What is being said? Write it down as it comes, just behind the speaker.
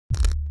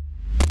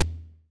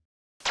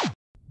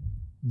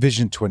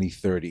Vision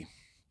 2030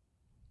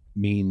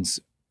 means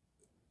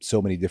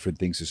so many different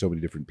things to so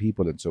many different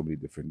people and so many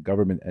different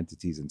government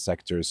entities and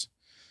sectors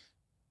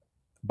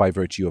by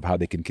virtue of how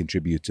they can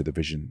contribute to the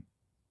vision.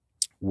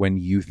 When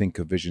you think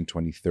of Vision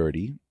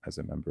 2030 as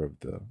a member of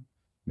the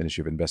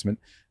Ministry of Investment,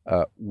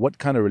 what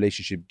kind of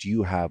relationship do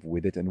you have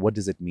with it, and what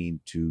does it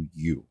mean to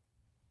you?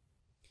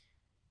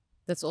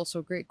 That's also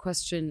a great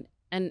question.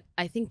 And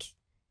I think,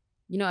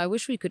 I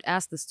wish we could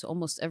ask this to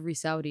almost every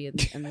Saudi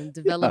and then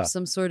develop Yeah,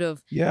 some sort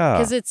of, yeah.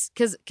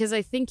 because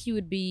I think you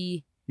would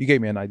be, You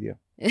gave me an idea.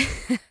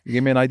 You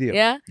gave me an idea.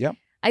 yeah. Yeah.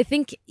 I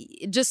think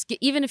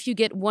even if you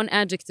get one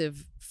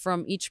adjective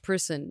from each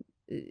person,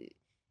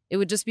 it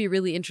would just be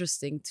really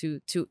interesting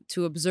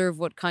to observe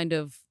what kind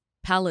of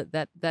palette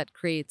that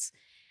creates.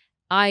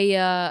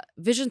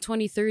 Vision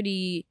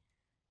 2030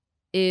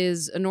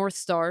 is a North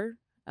Star,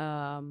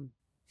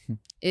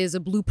 is a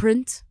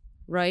blueprint,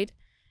 right?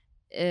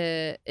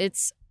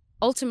 It's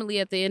ultimately,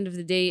 at the end of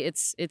the day,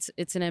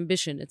 it's an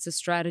ambition, it's a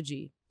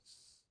strategy,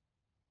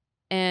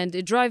 and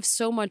it drives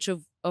so much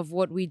of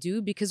what we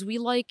do because we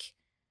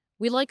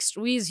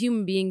as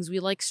human beings, we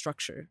like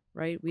structure,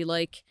 right? We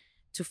like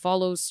to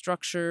follow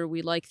structure.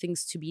 We like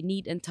things to be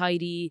neat and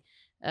tidy.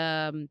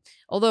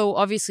 Although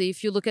obviously,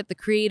 if you look at the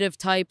creative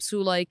types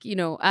who like,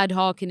 ad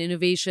hoc and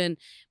innovation,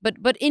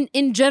 but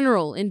in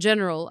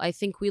general, I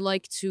think we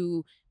like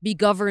to be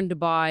governed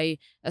by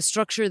a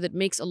structure that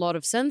makes a lot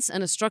of sense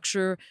and a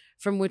structure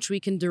from which we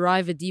can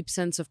derive a deep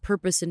sense of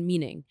purpose and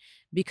meaning.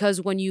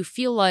 Because when you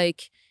feel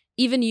like,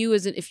 even you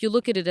if you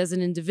look at it as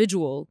an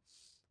individual,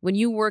 when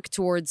you work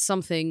towards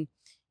something,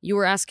 you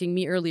were asking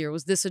me earlier,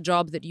 was this a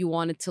job that you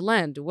wanted to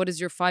land? What is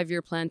your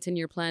 5-year plan,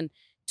 10-year plan,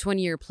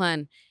 20-year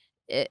plan?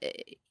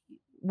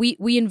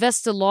 We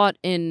invest a lot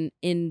in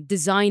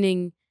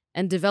designing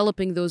and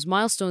developing those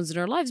milestones in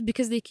our lives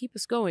because they keep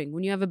us going.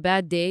 When you have a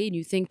bad day and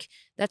you think,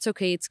 that's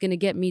okay, it's going to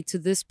get me to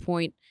this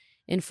point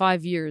in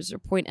 5 years or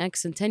point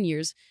X in 10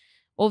 years,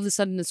 all of a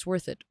sudden it's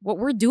worth it. What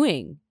we're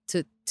doing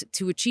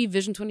to achieve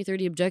Vision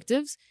 2030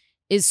 objectives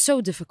is so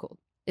difficult.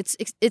 It's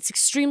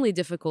extremely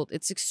difficult.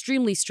 It's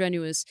extremely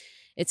strenuous.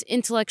 It's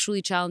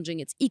intellectually challenging.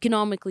 It's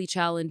economically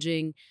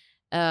challenging.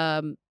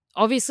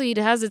 Obviously, it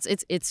has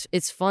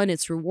it's fun.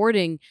 It's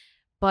rewarding,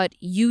 but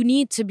you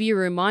need to be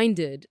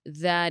reminded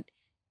that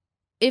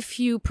if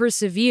you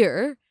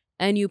persevere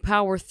and you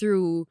power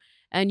through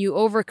and you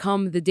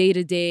overcome the day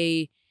to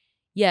day,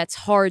 yeah, it's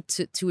hard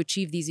to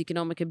achieve these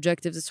economic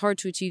objectives. It's hard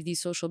to achieve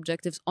these social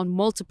objectives on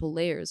multiple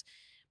layers,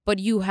 but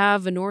you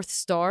have a North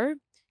Star.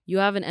 You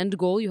have an end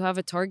goal. You have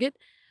a target.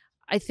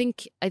 I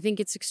think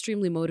it's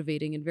extremely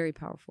motivating and very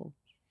powerful.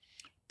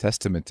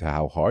 Testament to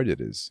how hard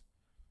it is.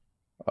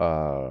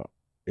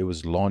 It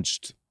was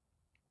launched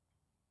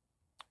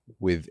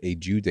with a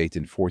due date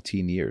in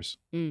 14 years.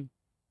 If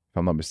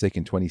I'm not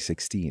mistaken,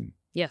 2016.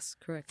 Yes,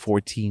 correct.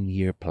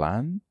 14-year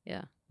plan?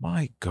 Yeah.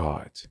 My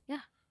God.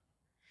 Yeah.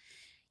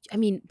 I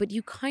mean, but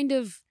you kind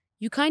of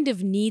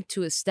need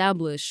to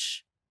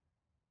establish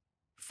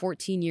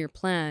 14-year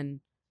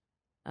plan.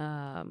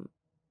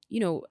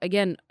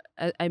 Again,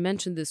 I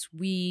mentioned this.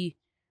 We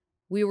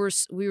were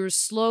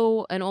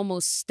slow and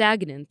almost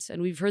stagnant,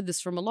 and we've heard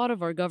this from a lot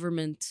of our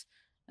government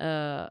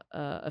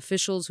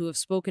officials who have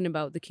spoken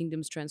about the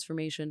kingdom's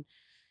transformation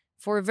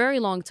for a very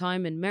long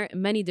time in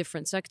many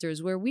different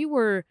sectors, where we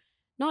were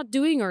not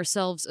doing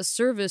ourselves a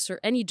service or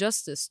any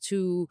justice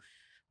to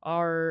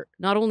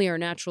not only our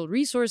natural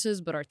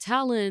resources but our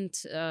talent,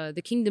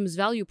 the kingdom's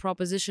value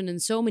proposition in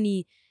so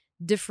many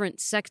different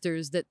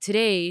sectors that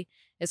today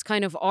is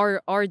kind of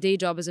our day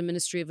job as a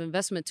Ministry of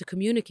Investment to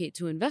communicate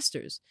to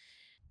investors.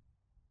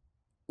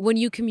 When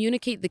you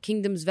communicate the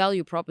kingdom's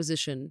value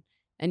proposition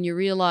and you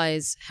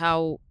realize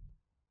how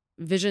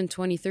Vision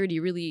 2030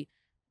 really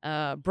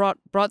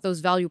brought those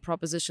value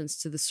propositions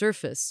to the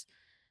surface,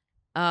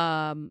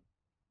 and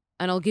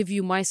I'll give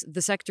you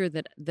the sector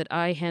that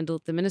I handle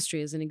at the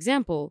ministry as an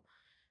example.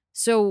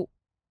 So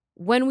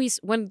when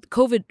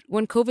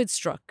COVID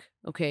struck,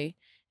 okay,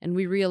 and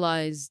we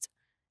realized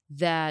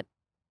that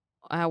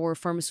our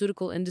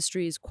pharmaceutical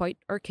industry is quite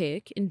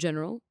archaic in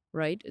general,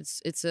 right?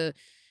 It's an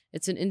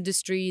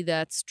industry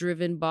that's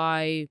driven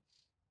by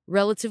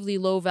relatively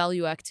low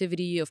value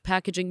activity of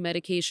packaging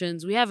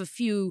medications. We have a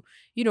few,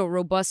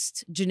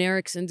 robust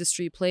generics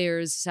industry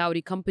players,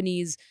 Saudi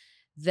companies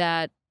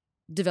that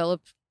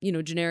develop,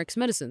 generics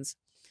medicines.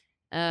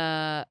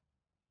 But,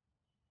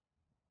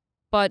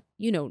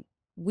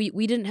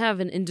 we didn't have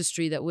an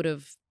industry that would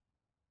have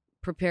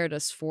prepared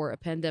us for a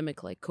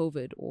pandemic like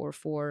COVID or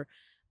for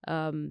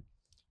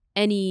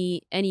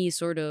any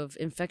sort of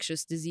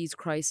infectious disease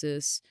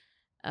crisis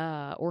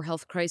or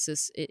health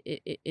crisis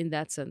in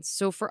that sense.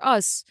 So for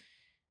us,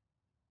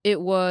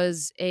 it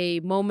was a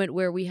moment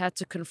where we had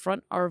to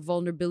confront our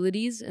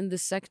vulnerabilities in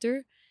this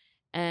sector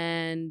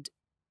and,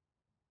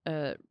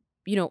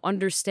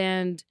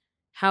 understand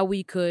how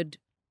we could,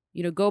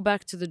 go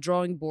back to the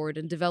drawing board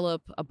and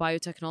develop a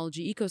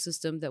biotechnology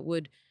ecosystem that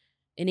would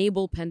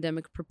enable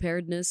pandemic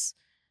preparedness,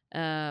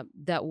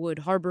 that would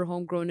harbor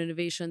homegrown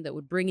innovation, that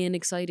would bring in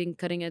exciting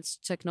cutting-edge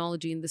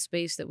technology in the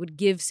space, that would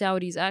give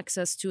Saudis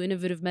access to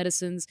innovative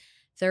medicines,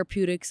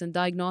 therapeutics, and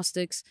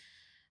diagnostics.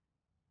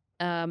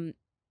 But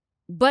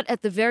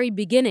at the very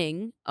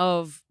beginning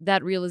of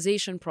that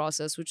realization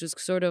process, which is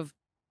sort of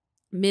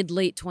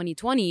mid-late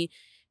 2020,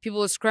 people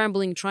were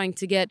scrambling, trying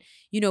to get,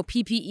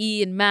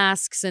 PPE and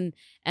masks and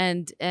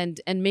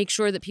make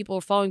sure that people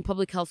are following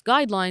public health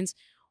guidelines,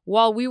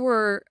 while we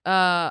were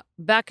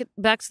back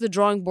to the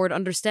drawing board,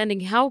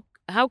 understanding how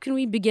can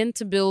we begin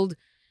to build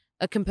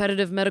a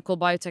competitive medical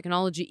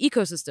biotechnology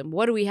ecosystem?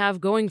 What do we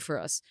have going for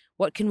us?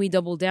 What can we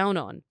double down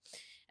on?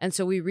 And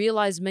so we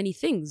realized many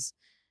things,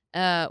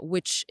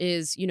 which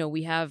is,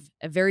 we have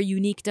a very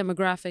unique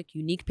demographic,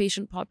 unique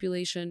patient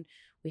population.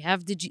 We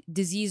have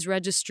disease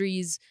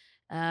registries.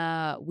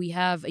 We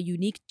have a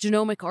unique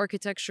genomic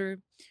architecture.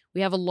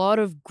 We have a lot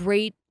of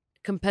great,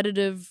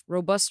 competitive,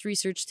 robust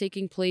research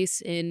taking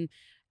place in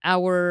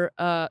our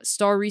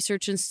star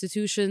research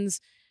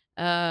institutions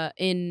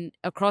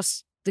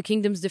across the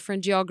kingdom's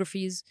different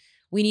geographies.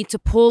 We need to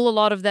pull a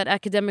lot of that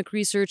academic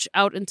research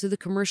out into the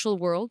commercial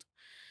world.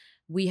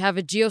 We have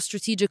a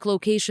geostrategic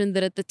location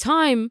that at the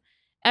time,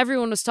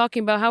 everyone was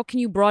talking about how can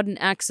you broaden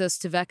access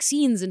to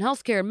vaccines and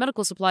healthcare and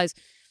medical supplies.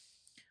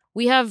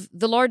 We have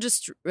the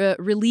largest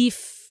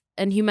relief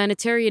and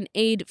humanitarian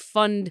aid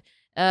fund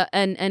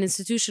and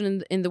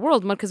institution in the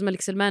world, Markaz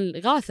Malik Salman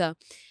Al-Ighatha,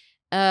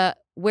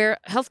 where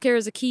healthcare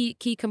is a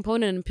key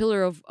component and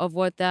pillar of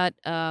what that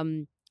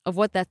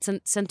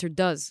center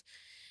does.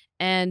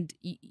 And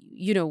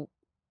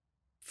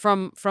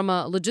from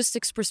a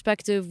logistics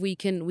perspective, we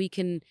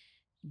can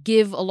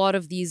give a lot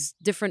of these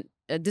different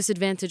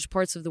disadvantaged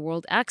parts of the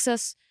world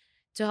access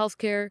to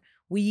healthcare.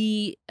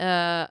 We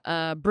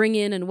bring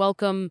in and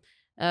welcome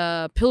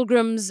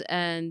pilgrims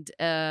and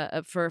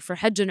for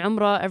Hajj and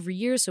Umrah every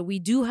year. So we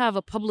do have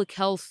a public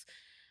health.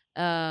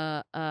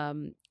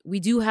 We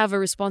do have a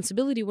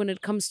responsibility when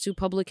it comes to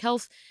public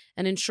health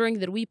and ensuring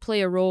that we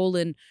play a role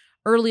in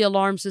early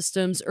alarm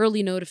systems,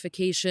 early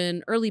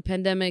notification, early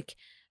pandemic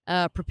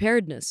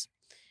preparedness.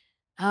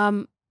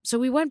 So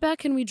we went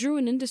back and we drew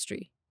an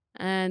industry,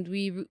 and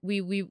we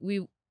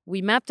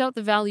mapped out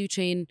the value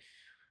chain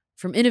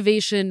from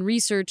innovation,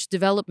 research,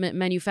 development,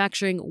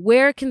 manufacturing.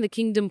 Where can the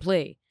kingdom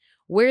play?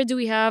 Where do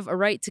we have a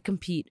right to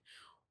compete?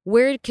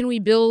 Where can we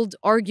build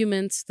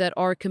arguments that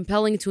are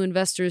compelling to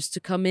investors to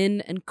come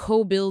in and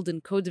co-build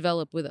and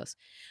co-develop with us?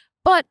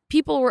 But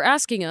people were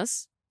asking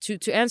us,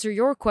 to answer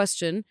your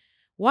question,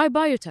 why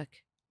biotech?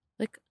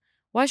 Like,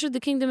 why should the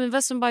kingdom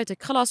invest in biotech?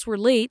 Khalas, we're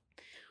late.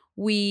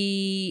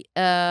 We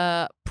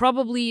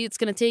probably, it's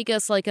going to take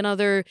us like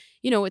another,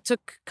 it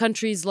took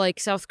countries like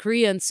South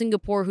Korea and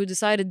Singapore who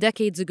decided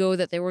decades ago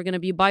that they were going to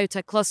be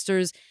biotech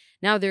clusters.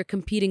 Now they're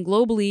competing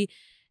globally.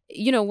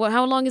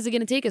 How long is it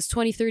going to take us?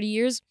 20, 30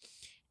 years?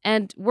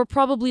 And we're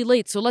probably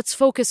late. So let's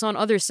focus on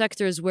other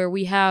sectors where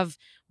we have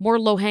more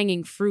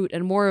low-hanging fruit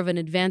and more of an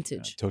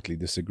advantage. I totally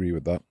disagree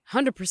with that.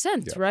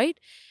 100%, yeah. Right?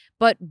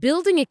 But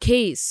building a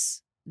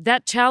case,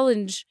 that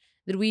challenge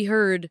that we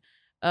heard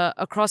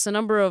across a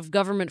number of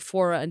government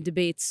fora and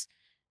debates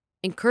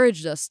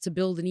encouraged us to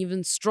build an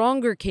even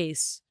stronger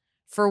case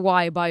for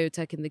why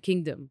biotech in the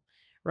kingdom,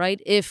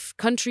 right? If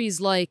countries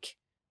like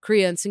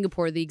Korea and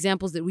Singapore, the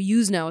examples that we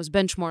use now as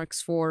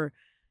benchmarks for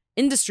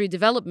industry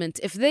development,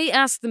 if they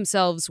asked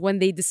themselves when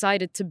they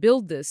decided to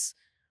build this,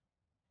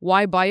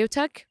 why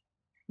biotech,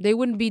 they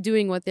wouldn't be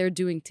doing what they're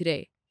doing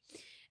today.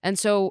 And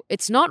so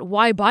it's not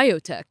why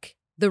biotech.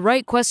 The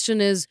right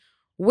question is,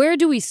 where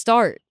do we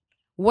start?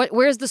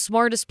 Where's the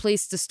smartest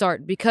place to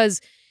start?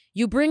 Because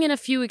you bring in a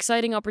few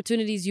exciting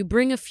opportunities, you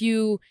bring a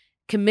few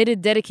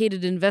committed,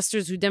 dedicated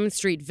investors who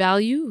demonstrate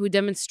value, who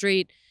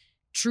demonstrate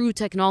true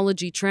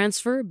technology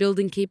transfer,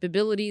 building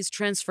capabilities,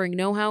 transferring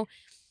know-how.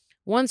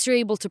 Once you're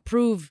able to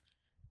prove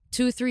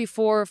 2, 3,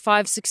 4,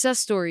 5 success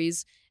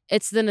stories,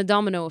 it's then a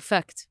domino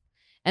effect.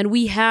 And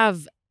we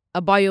have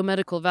a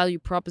biomedical value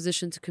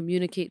proposition to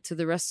communicate to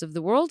the rest of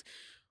the world,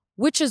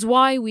 which is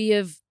why we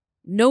have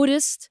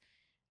noticed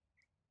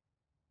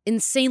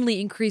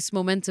insanely increased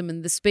momentum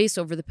in the space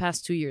over the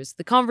past 2 years.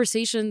 The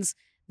conversations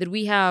that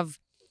we have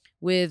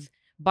with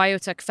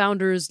biotech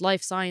founders,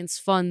 life science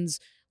funds,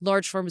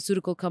 large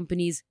pharmaceutical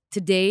companies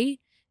today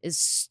is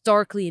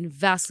starkly and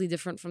vastly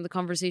different from the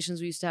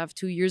conversations we used to have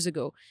 2 years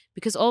ago.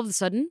 Because all of a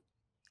sudden,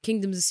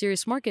 Kingdom's a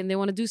serious market and they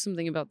want to do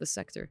something about this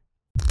sector.